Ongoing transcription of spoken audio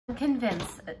I'm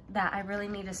convinced that I really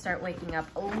need to start waking up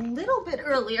a little bit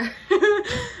earlier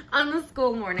on the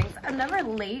school mornings. I'm never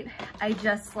late. I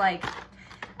just like,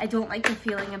 I don't like the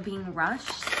feeling of being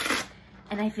rushed,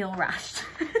 and I feel rushed.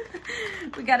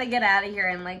 We gotta get out of here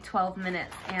in like 12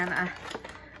 minutes, and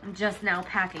I'm just now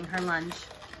packing her lunch.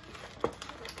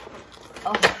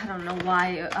 Oh, I don't know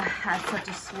why I had such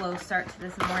a slow start to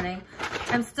this morning.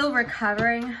 I'm still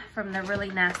recovering from the really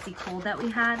nasty cold that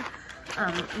we had.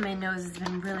 My nose has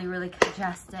been really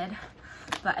congested,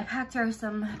 but I packed her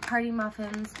some party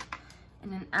muffins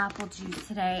and an apple juice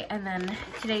today, and then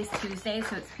today's Tuesday,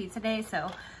 so it's pizza day, so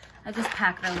I just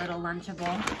packed her a little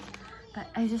Lunchable. But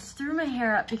I just threw my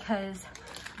hair up because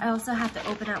I also have to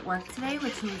open at work today,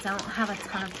 which means I don't have a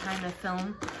ton of time to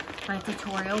film my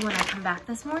tutorial when I come back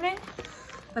this morning.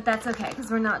 But that's okay,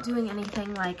 because we're not doing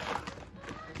anything like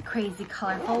crazy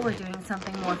colorful. We're doing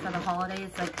something more for the holidays,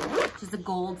 like just a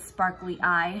gold sparkly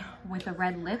eye with a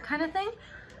red lip kind of thing.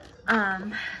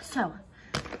 So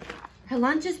her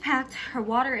lunch is packed, her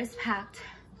water is packed.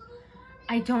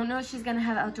 I don't know if she's gonna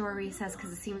have outdoor recess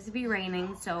because it seems to be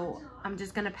raining, so I'm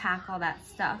just gonna pack all that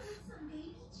stuff.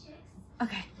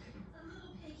 Okay,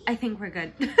 I think we're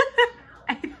good.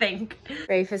 I think.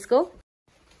 Ready for school?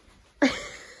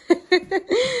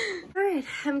 Alright,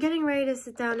 I'm getting ready to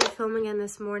sit down and film again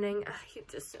this morning.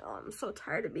 I'm so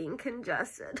tired of being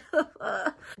congested.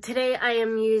 Today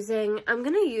I'm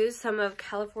gonna use some of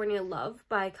California Love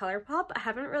by ColourPop. I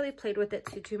haven't really played with it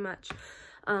too much.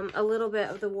 A little bit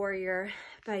of The Warrior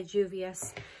by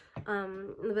Juvia's.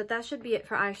 But that should be it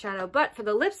for eyeshadow. But for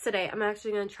the lips today, I'm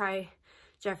actually gonna try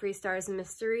Jeffree Star's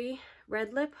Mystery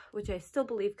Red Lip, which I still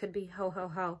believe could be Ho Ho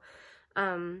Ho.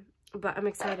 But I'm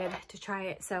excited to try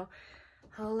it. So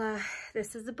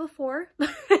this is the before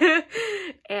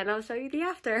and I'll show you the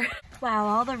after. Wow,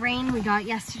 all the rain we got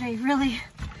yesterday really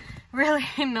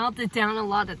melted down a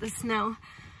lot of the snow.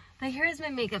 But here's my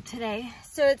makeup today.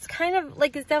 So it's kind of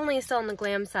like, it's definitely still on the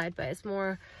glam side, but it's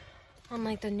more on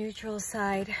like the neutral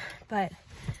side. But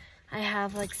I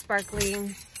have like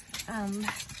sparkly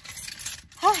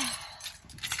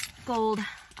gold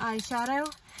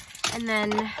eyeshadow, and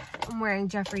then I'm wearing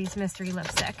Jeffree's Mystery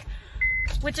Lipstick,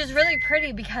 which is really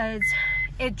pretty because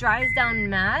it dries down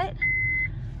matte,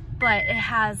 but it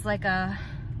has like a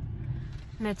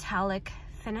metallic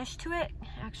finish to it.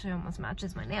 Actually almost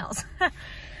matches my nails. But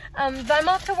I'm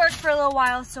off to work for a little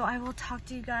while, so I will talk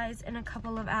to you guys in a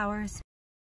couple of hours,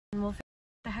 and we'll figure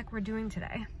out what the heck we're doing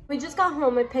today. We just got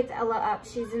home. I picked Ella up.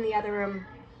 She's in the other room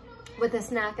with a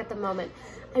snack at the moment.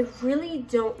 I really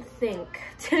don't think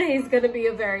today's gonna be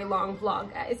a very long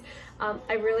vlog, guys.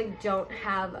 I really don't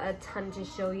have a ton to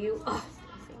show you. Oh,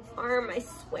 my arm, I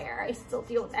swear. I still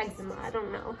deal with eczema, I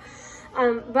don't know.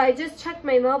 But I just checked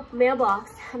my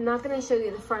mailbox. I'm not gonna show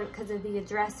you the front because of the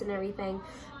address and everything,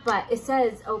 but it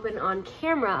says open on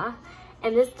camera,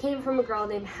 and this came from a girl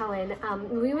named Helen.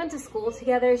 We went to school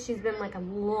together. She's been like a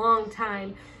long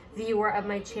time viewer of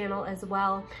my channel as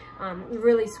well.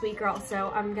 Really sweet girl,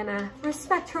 so I'm gonna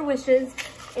respect her wishes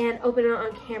and open it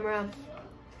on camera.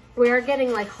 We are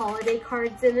getting like holiday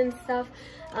cards in and stuff.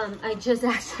 I just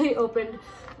actually opened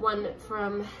one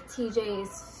from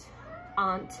TJ's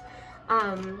aunt.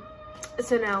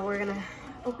 So now we're gonna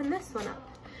open this one up.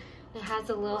 It has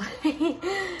a little,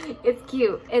 it's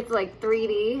cute. It's like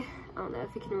 3D. I don't know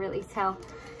if you can really tell,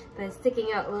 but it's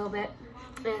sticking out a little bit.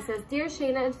 And it says, Dear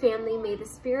Shayna and family, may the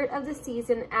spirit of the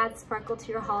season add sparkle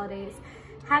to your holidays.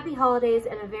 Happy holidays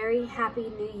and a very happy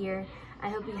new year. I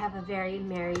hope you have a very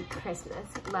Merry Christmas.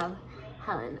 Love,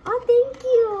 Helen. Oh, thank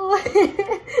you.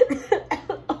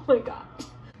 Oh my gosh.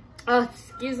 Oh,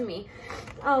 excuse me.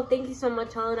 Oh, thank you so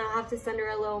much, Helen. I'll have to send her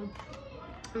a little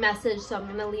message, so I'm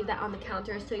gonna leave that on the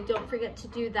counter, so don't forget to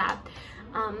do that.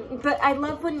 But I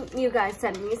love when you guys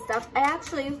send me stuff. I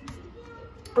actually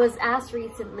was asked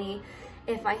recently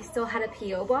if I still had a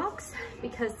P.O. box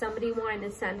because somebody wanted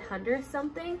to send Hunter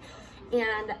something,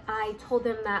 and I told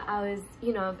them that I was,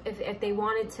 you know, if they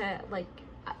wanted to, like,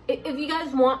 if you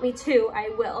guys want me to, I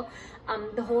will.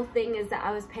 The whole thing is that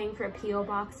I was paying for a P.O.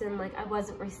 box and like I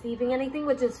wasn't receiving anything,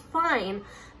 which is fine,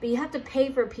 but you have to pay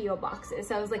for P.O. boxes.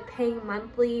 So I was like paying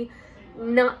monthly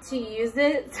not to use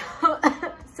it.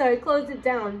 So I closed it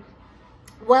down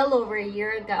well over a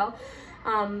year ago.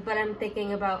 But I've been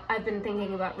thinking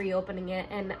about reopening it,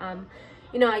 and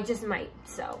you know, I just might,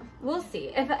 so we'll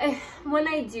see. When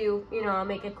I do, you know, I'll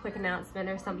make a quick announcement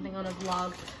or something on a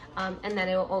vlog, and then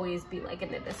it will always be like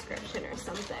in the description or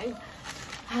something.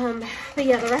 But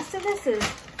yeah, the rest of this is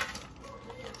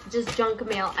just junk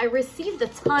mail. I received a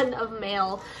ton of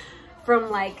mail from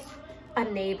like a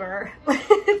neighbor.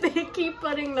 They keep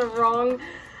putting the wrong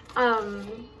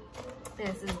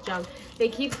This is junk. They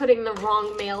keep putting the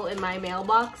wrong mail in my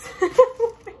mailbox.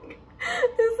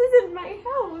 This isn't my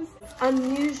house. It's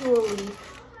unusually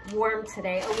warm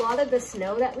today. A lot of the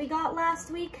snow that we got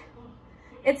last week,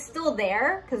 it's still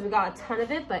there because we got a ton of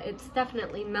it, but it's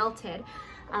definitely melted.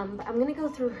 But I'm gonna go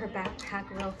through her backpack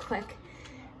real quick.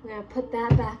 I'm gonna put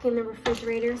that back in the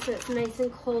refrigerator so it's nice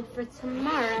and cold for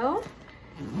tomorrow.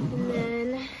 And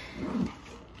then,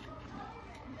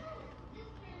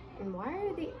 and why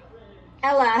are the,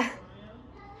 Ella,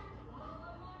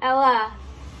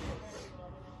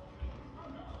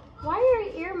 why are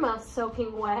your earmuffs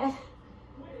soaking wet?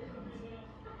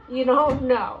 You don't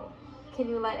know. Can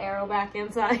you let Arrow back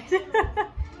inside?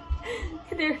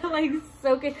 They're like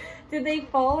soaking. Did they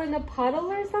fall in a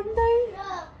puddle or something?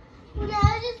 No. When I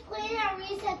was just playing at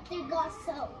recess, they got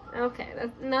soaked. Okay,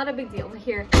 that's not a big deal.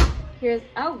 Here's,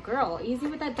 oh girl, easy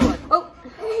with that door. Oh,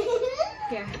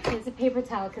 here's a paper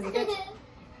towel because you got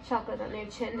chocolate on your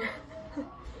chin.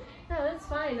 No, that's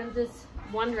fine. I'm just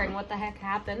wondering what the heck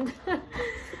happened.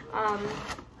 Her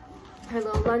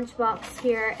little lunchbox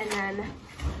here, and then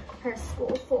her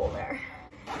school folder.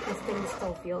 This thing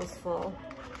still feels full.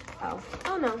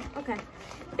 Oh no, okay.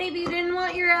 Baby, you didn't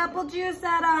want your apple juice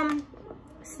at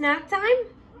snack time?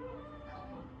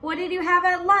 What did you have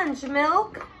at lunch?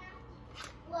 Milk?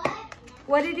 What?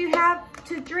 What did you have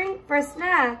to drink for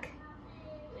snack?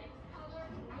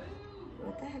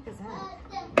 What the heck is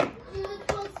that? You were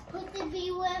supposed to put the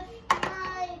V with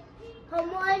my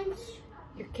lunch.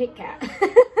 Your Kit Kat.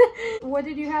 What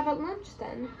did you have at lunch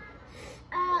then?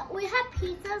 We had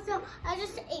pizza, so I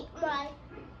just ate mine.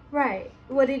 Right.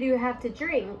 What did you have to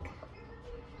drink?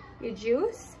 Your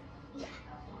juice? Yeah.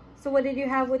 So what did you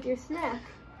have with your snack?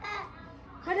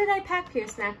 What did I pack for your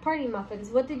snack? Party muffins.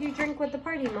 What did you drink with the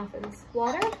party muffins?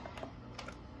 Water?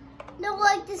 No,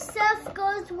 like the stuff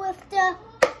goes with the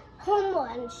home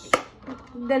lunch.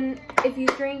 Then if you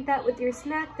drank that with your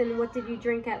snack, then what did you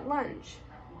drink at lunch?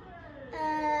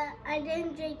 I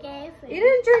didn't drink anything. You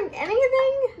didn't drink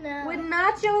anything? No. With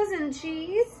nachos and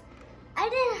cheese? I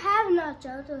didn't have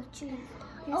nachos or cheese.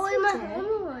 Yes, Oh, you in my did.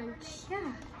 home lunch.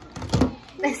 Yeah.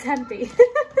 It's empty.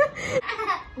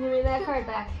 Give me that card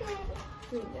back.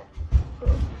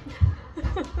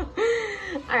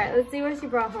 Alright, let's see what she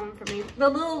brought home for me. The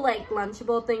little like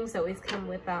Lunchable things always come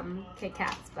with Kit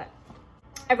Kats, but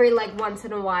every like once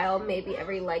in a while, maybe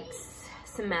every like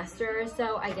semester or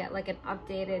so, I get like an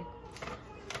updated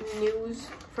news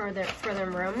for their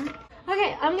room.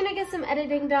 Okay, I'm gonna get some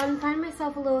editing done, find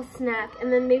myself a little snack,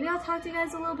 and then maybe I'll talk to you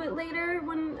guys a little bit later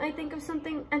when I think of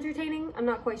something entertaining. I'm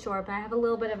not quite sure, but I have a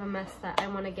little bit of a mess that I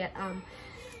want to get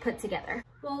put together.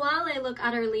 Well, while I look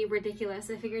utterly ridiculous,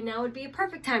 I figured now would be a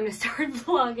perfect time to start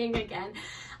vlogging again.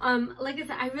 Like I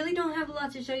said, I really don't have a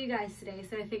lot to show you guys today,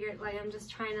 so I figured like I'm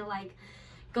just trying to like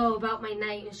go about my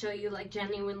night and show you like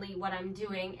genuinely what I'm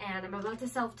doing. And I'm about to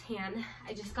self-tan.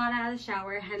 I just got out of the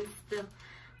shower, hence the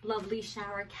lovely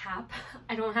shower cap.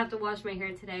 I don't have to wash my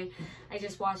hair today. I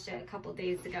just washed it a couple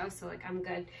days ago, so like I'm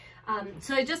good.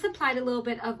 So I just applied a little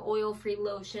bit of oil-free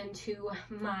lotion to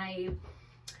my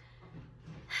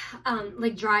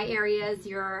like dry areas,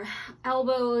 your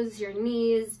elbows, your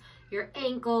knees, your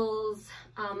ankles,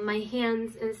 my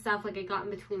hands and stuff. Like I got in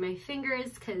between my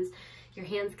fingers because your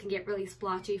hands can get really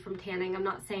splotchy from tanning. I'm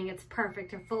not saying it's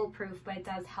perfect or foolproof, but it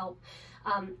does help.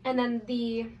 And then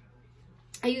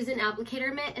I use an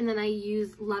applicator mitt, and then I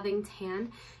use Loving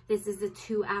Tan. This is a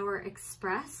 2-hour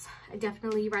express. I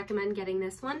definitely recommend getting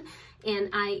this one, and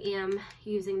I am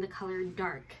using the color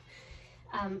dark.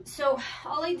 So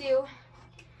all I do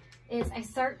is I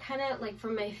start kind of like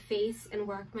from my face and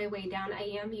work my way down.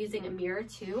 I am using a mirror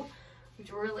too,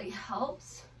 which really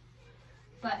helps,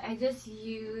 but I just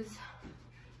use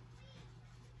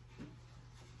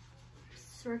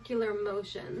circular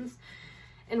motions.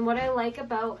 And what I like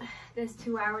about this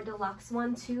 2-hour deluxe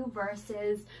one too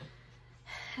versus,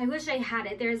 I wish I had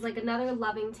it, there's like another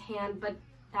Loving Tan, but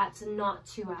that's not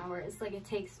 2 hours. Like it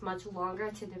takes much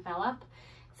longer to develop.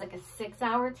 It's like a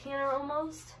 6-hour tanner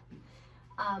almost.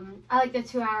 I like the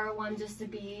 2-hour one just to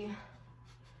be,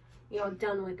 you know,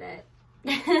 done with it.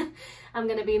 I'm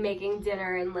gonna be making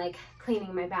dinner and like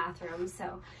cleaning my bathroom,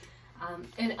 so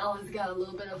and Ella's got a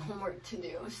little bit of homework to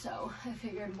do, so I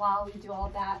figured while we do all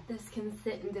that, this can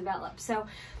sit and develop. So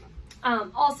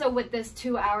also with this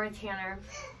 2-hour tanner,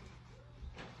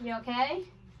 you okay?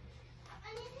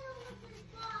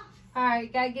 All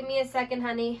right, gotta give me a second,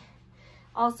 honey.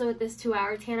 Also with this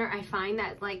 2-hour tanner, I find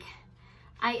that like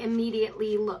I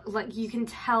immediately look, like you can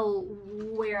tell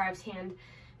where I've tanned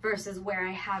versus where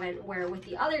I haven't, where with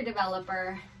the other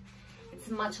developer, it's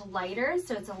much lighter,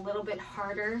 so it's a little bit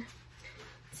harder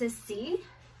to see.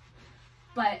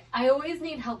 But I always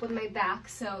need help with my back,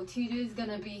 so TJ's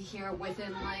gonna be here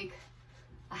within like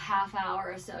a half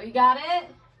hour or so. You got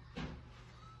it?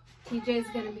 TJ's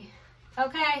gonna be,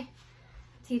 okay.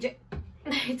 TJ,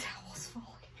 my towel's falling.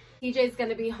 TJ's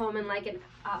gonna be home in like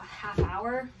a half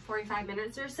hour, 45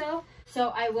 minutes or so.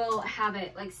 So I will have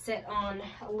it like sit on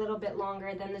a little bit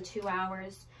longer than the 2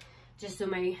 hours, just so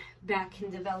my back can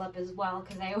develop as well,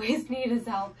 because I always need his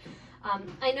help.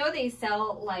 I know they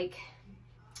sell like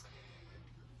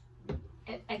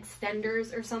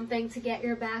extenders or something to get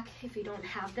your back if you don't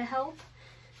have the help,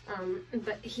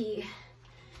 but he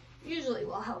usually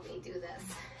will help me do this.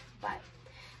 But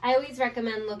I always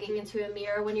recommend looking into a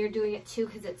mirror when you're doing it too,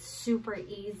 because it's super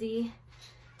easy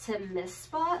to miss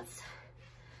spots.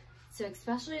 So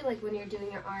especially like when you're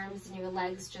doing your arms and your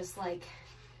legs, just like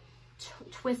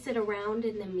twist it around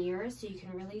in the mirror so you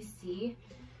can really see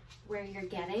where you're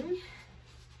getting.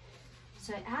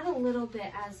 So I add a little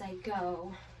bit as I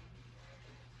go.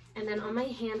 And then on my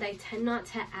hand, I tend not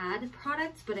to add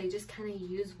products, but I just kind of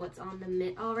use what's on the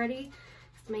mitt already.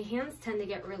 My hands tend to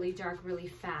get really dark really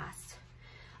fast.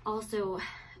 Also,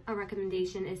 a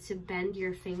recommendation is to bend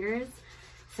your fingers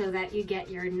so that you get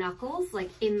your knuckles like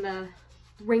in the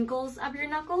wrinkles of your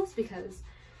knuckles, because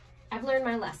I've learned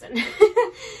my lesson.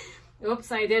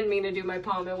 Oops, I didn't mean to do my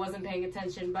palm. I wasn't paying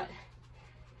attention, but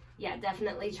yeah,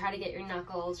 definitely try to get your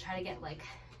knuckles, try to get like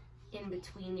in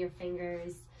between your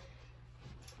fingers,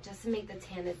 just to make the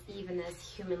tan as even as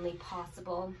humanly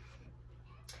possible.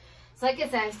 So like I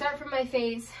said, I start from my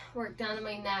face, work down to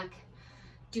my neck,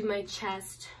 do my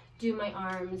chest, do my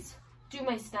arms, do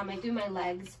my stomach, do my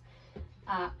legs,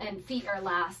 and feet are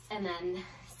last, and then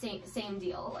same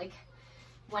deal. Like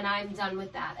when I'm done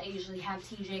with that, I usually have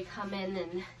TJ come in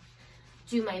and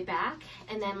do my back,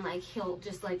 and then like he'll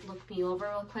just like look me over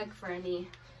real quick for any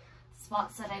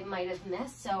spots that I might have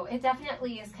missed. So it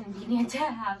definitely is convenient to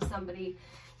have somebody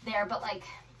there, but like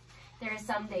there are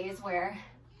some days where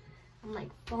I'm like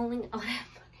falling out of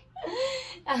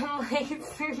I'm like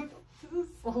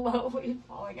slowly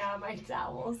falling out of my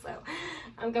towel, so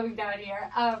I'm coming down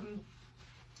here.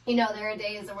 You know, there are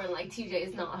days when like TJ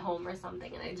is not home or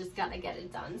something and I just gotta get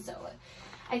it done, so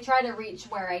I try to reach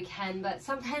where I can, but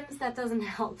sometimes that doesn't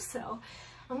help. So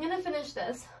I'm gonna finish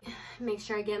this. Make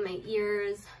sure I get my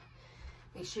ears,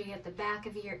 make sure you get the back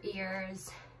of your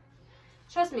ears.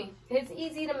 Trust me, it's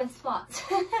easy to miss spots.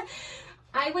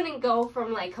 I wouldn't go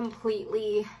from like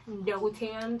completely no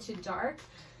tan to dark.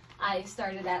 I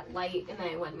started at light and then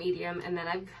I went medium, and then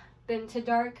I've been to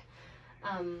dark.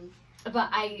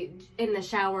 But in the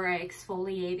shower, I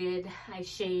exfoliated, I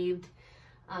shaved,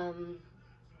 and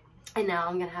now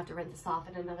I'm gonna have to rinse this off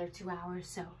in another 2 hours.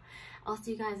 So I'll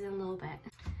see you guys in a little bit.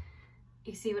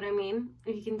 You see what I mean?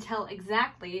 You can tell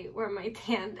exactly where my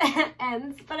tan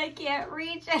ends, but I can't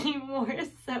reach anymore.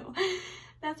 So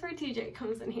that's where TJ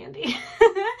comes in handy.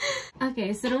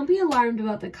 Okay, so don't be alarmed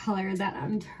about the color that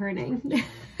I'm turning.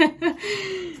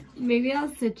 Maybe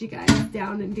I'll sit you guys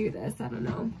down and do this. I don't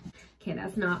know. Okay,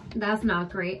 that's not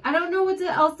great. I don't know what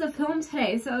else to film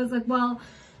today. So I was like, well,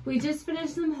 we just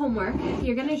finished some homework.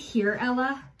 You're gonna hear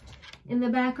Ella in the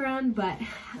background, but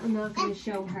I'm not gonna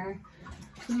show her.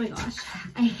 Oh my gosh,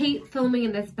 I hate filming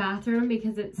in this bathroom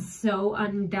because it's so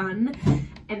undone.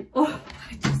 And oh,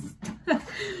 I just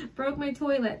broke my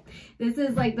toilet. This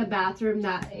is like the bathroom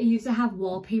that it used to have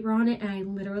wallpaper on it, and I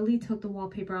literally took the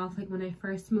wallpaper off like when I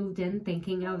first moved in,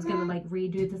 thinking I was gonna like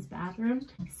redo this bathroom.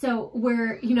 So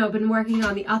we're, you know, been working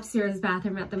on the upstairs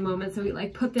bathroom at the moment, so we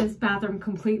like put this bathroom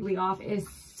completely off. It's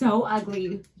so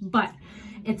ugly, but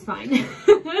it's fine.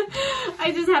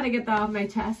 I just had to get that off my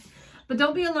chest. But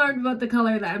don't be alarmed about the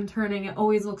color that I'm turning. It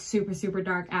always looks super, super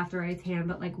dark after I tan,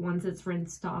 but like once it's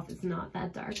rinsed off, it's not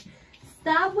that dark.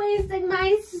 Stop wasting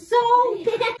my soap!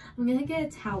 I'm gonna get a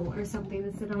towel or something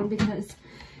to sit on because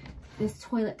this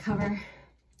toilet cover,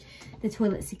 the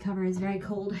toilet seat cover is very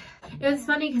cold. It was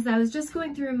funny because I was just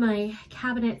going through my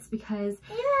cabinets because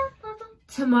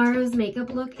tomorrow's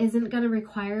makeup look isn't gonna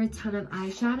require a ton of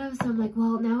eyeshadow. So I'm like,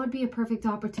 well, now would be a perfect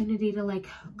opportunity to like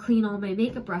clean all my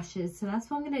makeup brushes. So that's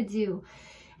what I'm gonna do.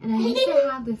 And I used to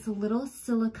have this little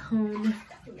silicone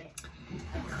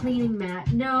cleaning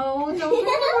mat. No, don't get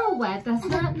it all wet. That's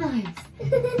not nice.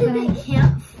 But I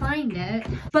can't find it.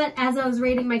 But as I was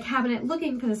raiding my cabinet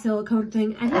looking for the silicone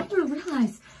thing, I didn't even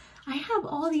realize I have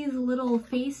all these little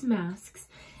face masks.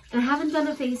 And I haven't done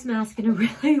a face mask in a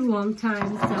really long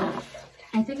time. So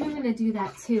I think I'm going to do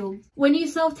that too. When you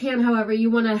self-tan, however, you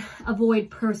want to avoid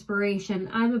perspiration.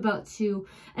 I'm about to,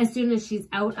 as soon as she's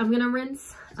out, I'm going to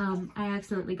rinse. I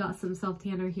accidentally got some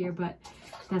self-tanner here, but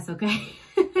that's okay.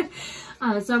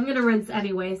 So I'm going to rinse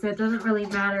anyway, so it doesn't really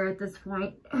matter at this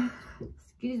point.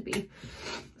 excuse me,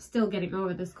 still getting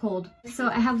over this cold. So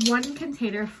I have one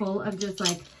container full of just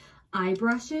like eye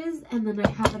brushes, and then I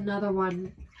have another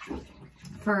one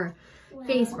for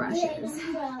face brushes,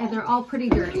 and they're all pretty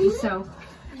dirty. So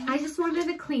I just wanted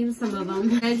to clean some of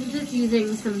them. I'm just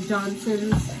using some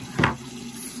Johnson's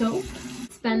soap.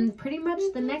 Spend pretty much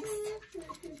the next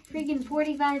freaking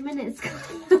 45 minutes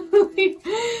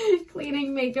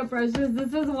cleaning makeup brushes.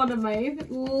 This is one of my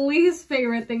least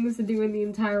favorite things to do in the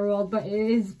entire world, but it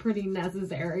is pretty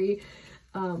necessary.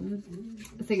 So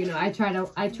you know, I try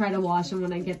to wash them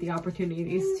when I get the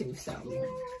opportunities to. So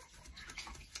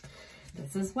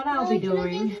this is what I'll be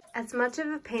doing. As much of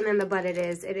a pain in the butt it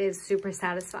is super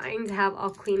satisfying to have all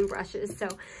clean brushes. So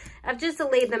I've just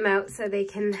laid them out so they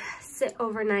can sit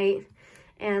overnight.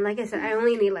 And like I said, I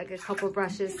only need like a couple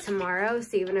brushes tomorrow,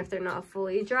 so even if they're not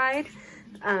fully dried.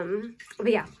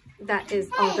 But yeah, that is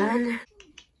all done.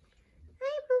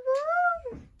 Hi,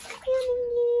 boo-boo.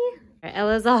 Right,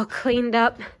 Ella's all cleaned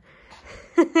up.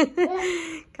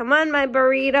 Come on, my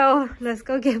burrito. Let's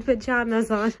go get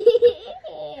pajamas on.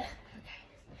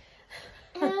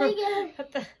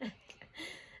 What the heck?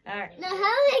 All right.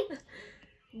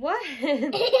 What?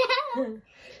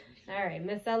 All right,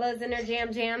 Miss Ella's in her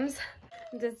jams.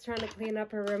 I'm just trying to clean up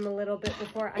her room a little bit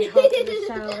before I hop in the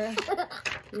shower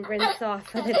and rinse off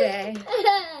for the day.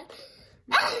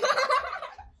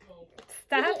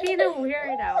 Stop being a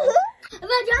weirdo.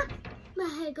 My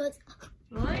head goes.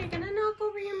 Oh, you're gonna knock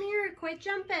over your mirror. Quit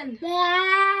jumping.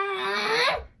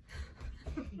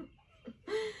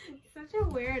 Such a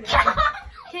weirdo.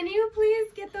 Can you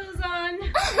please get those on?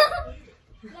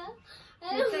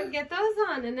 Get those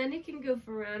on, and then you can goof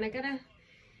around. I gotta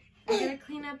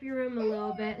clean up your room a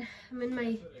little bit. I'm in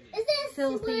my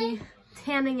filthy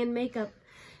tanning and makeup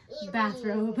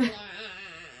bathrobe.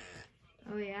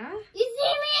 Oh yeah? You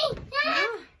see me? Yeah.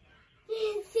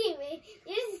 You see me?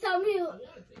 You saw me.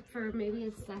 For maybe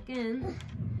a second.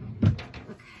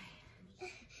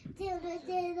 Okay.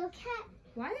 Little cat.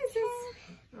 Why is this?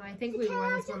 Oh, I think we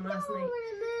wore this one last night.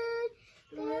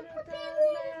 Little dog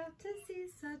loved to see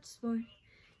such sport,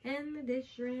 and the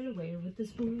dish ran away with the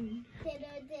spoon. Little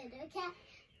cat.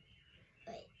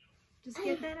 Wait. Just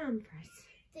get that on first.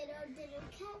 Little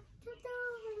cat.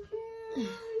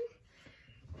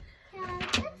 Cat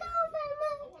over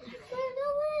moon.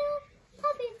 Little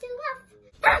puppy to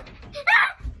laugh.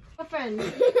 Girlfriend.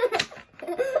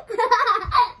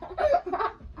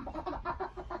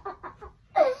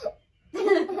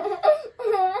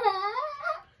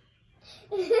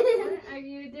 What are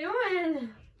you doing?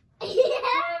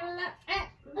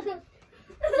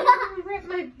 Rip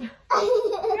my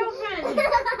girlfriend.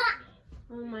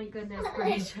 Oh my goodness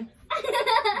gracious.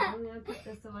 I'm gonna put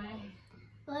this away.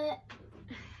 What?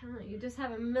 Oh, you just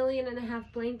have 1.5 million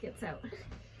blankets out.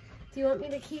 Do you want me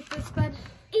to keep this, bud?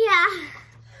 Yeah.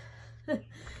 I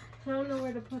don't know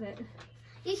where to put it.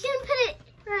 You should put it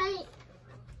right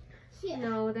here.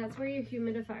 No, that's where your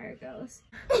humidifier goes.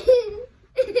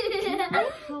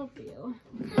 I'll help you.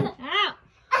 Ow!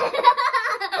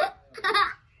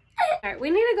 Alright,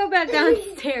 we need to go back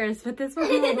downstairs, but this one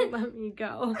won't let me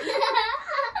go.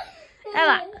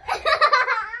 Ella!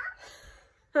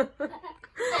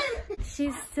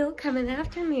 She's still coming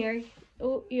after me.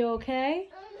 Oh, you okay?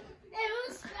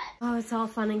 Oh, it's all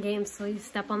fun and games till you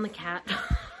step on the cat.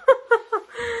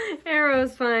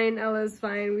 Arrow's fine, Ella's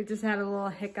fine. We just had a little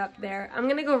hiccup there. I'm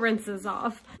gonna go rinse this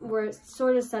off. We're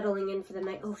sort of settling in for the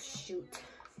night. Oh, shoot.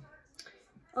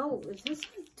 Oh, is this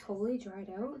like totally dried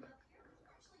out?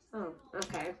 Oh,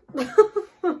 okay.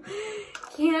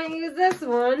 Can't use this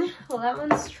one. Well, that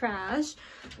one's trash.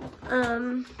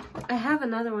 I have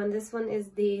another one. This one is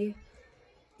the...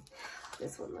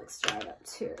 This one looks dried up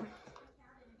too.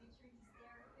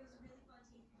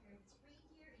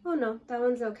 Oh no, that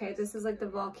one's okay. This is like the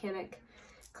volcanic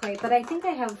clay, but I think I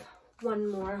have one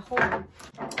more. Hold on.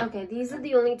 Okay, these are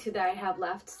the only two that I have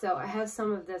left, so I have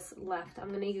some of this left.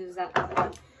 I'm gonna use that other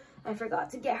one. I forgot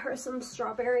to get her some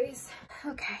strawberries.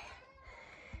 Okay,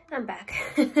 I'm back.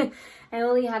 I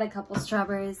only had a couple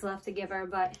strawberries left to give her,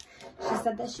 but she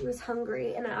said that she was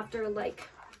hungry, and after like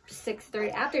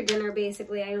 6:30, after dinner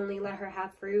basically, I only let her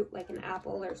have fruit, like an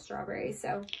apple or strawberry,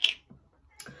 so...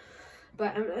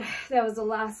 But that was the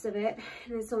last of it,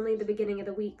 and it's only the beginning of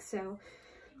the week, so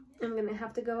I'm gonna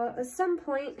have to go out at some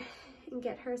point and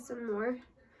get her some more.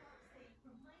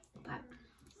 But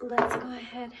let's go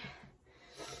ahead,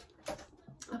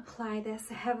 apply this.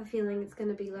 I have a feeling it's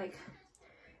gonna be like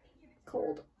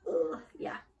cold. Ugh,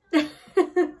 yeah.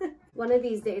 One of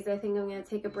these days I think I'm gonna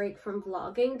take a break from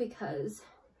vlogging because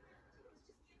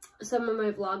some of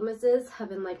my Vlogmases have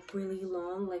been like really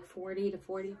long, like 40 to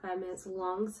 45 minutes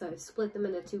long, so I've split them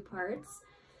into 2 parts.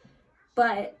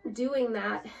 But doing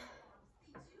that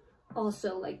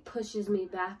also like pushes me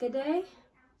back a day.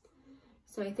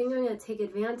 So I think I'm gonna take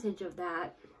advantage of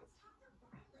that.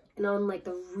 And on like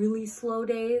the really slow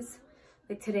days,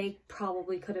 like today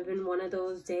probably could have been one of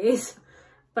those days,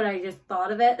 but I just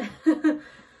thought of it,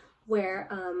 where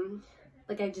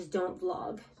like I just don't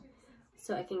vlog.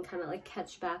 So I can kind of like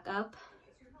catch back up.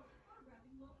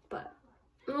 But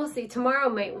we'll see. Tomorrow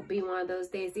might be one of those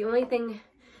days. The only thing,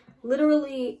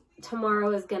 literally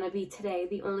tomorrow is gonna be today.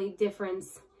 The only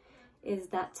difference is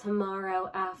that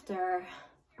tomorrow after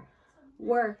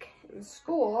work and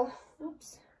school,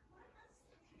 oops,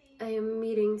 I am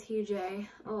meeting TJ.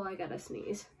 Oh, I gotta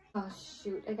sneeze. Oh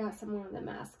shoot, I got some more of the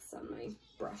masks on my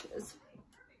brushes.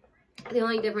 The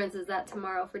only difference is that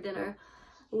tomorrow for dinner,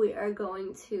 we are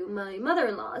going to my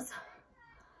mother-in-law's.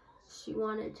 She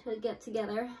wanted to get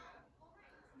together.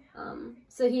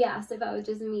 So he asked if I would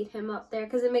just meet him up there,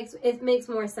 because it makes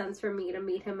more sense for me to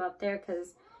meet him up there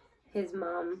because his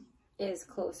mom is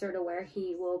closer to where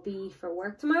he will be for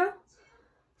work tomorrow.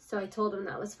 So I told him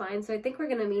that was fine. So I think we're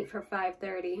gonna meet for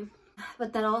 5:30.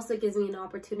 But that also gives me an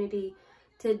opportunity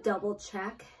to double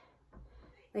check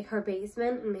like her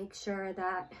basement and make sure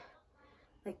that,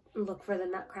 like, look for the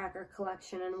Nutcracker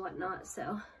collection and whatnot.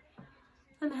 So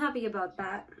I'm happy about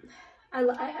that. I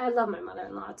love my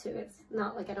mother-in-law too. It's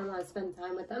not like I don't want to spend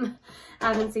time with them.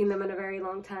 I haven't seen them in a very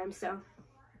long time. So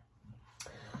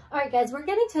all right guys, we're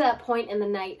getting to that point in the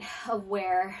night of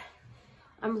where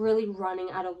I'm really running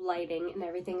out of lighting and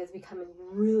everything is becoming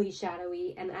really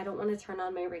shadowy, and I don't want to turn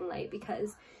on my ring light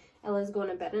because Ella's going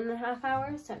to bed in a half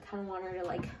hour, so I kind of want her to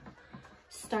like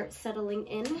start settling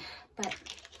in. But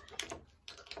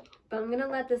I'm gonna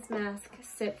let this mask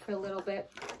sit for a little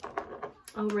bit.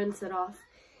 I'll rinse it off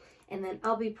and then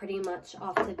I'll be pretty much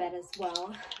off to bed as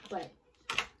well, but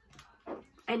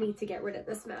I need to get rid of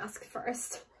this mask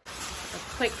first. A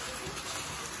quick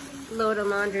load of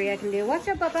laundry I can do. Watch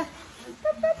out, Bubba.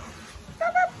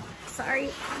 Sorry.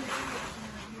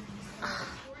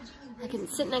 I can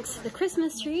sit next to the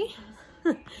Christmas tree.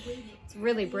 It's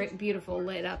really beautiful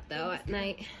lit up though at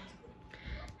night.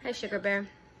 Hi, Sugar Bear.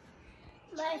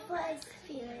 My foot's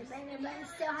feeling better, but I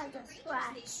still have the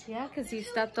scratch. Yeah, because you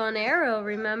stepped on Arrow,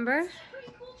 remember?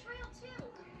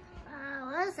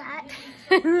 What is that?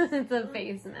 It's a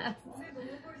face mask.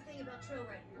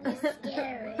 It's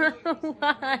scary.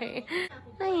 Why?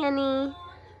 Hi, Annie.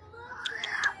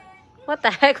 What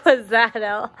the heck was that,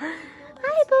 Elle?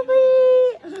 Hi,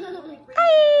 Bubby.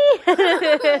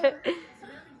 Hi.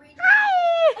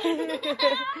 Hi.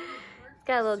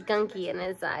 Got a little gunky in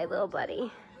his eye, little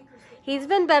buddy. He's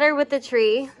been better with the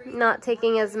tree, not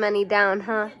taking as many down,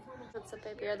 huh? What's up,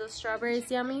 baby? Are those strawberries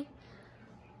yummy?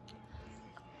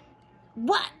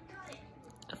 What?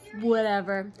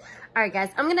 Whatever. All right,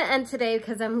 guys, I'm gonna end today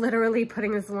because I'm literally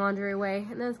putting this laundry away,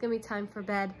 and then it's gonna be time for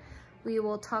bed. We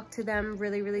will talk to them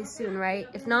really, really soon, right?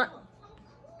 If not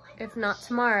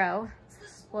tomorrow,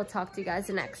 we'll talk to you guys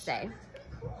the next day.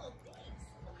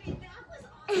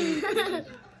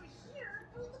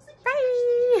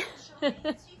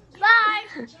 Bye.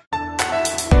 Bye.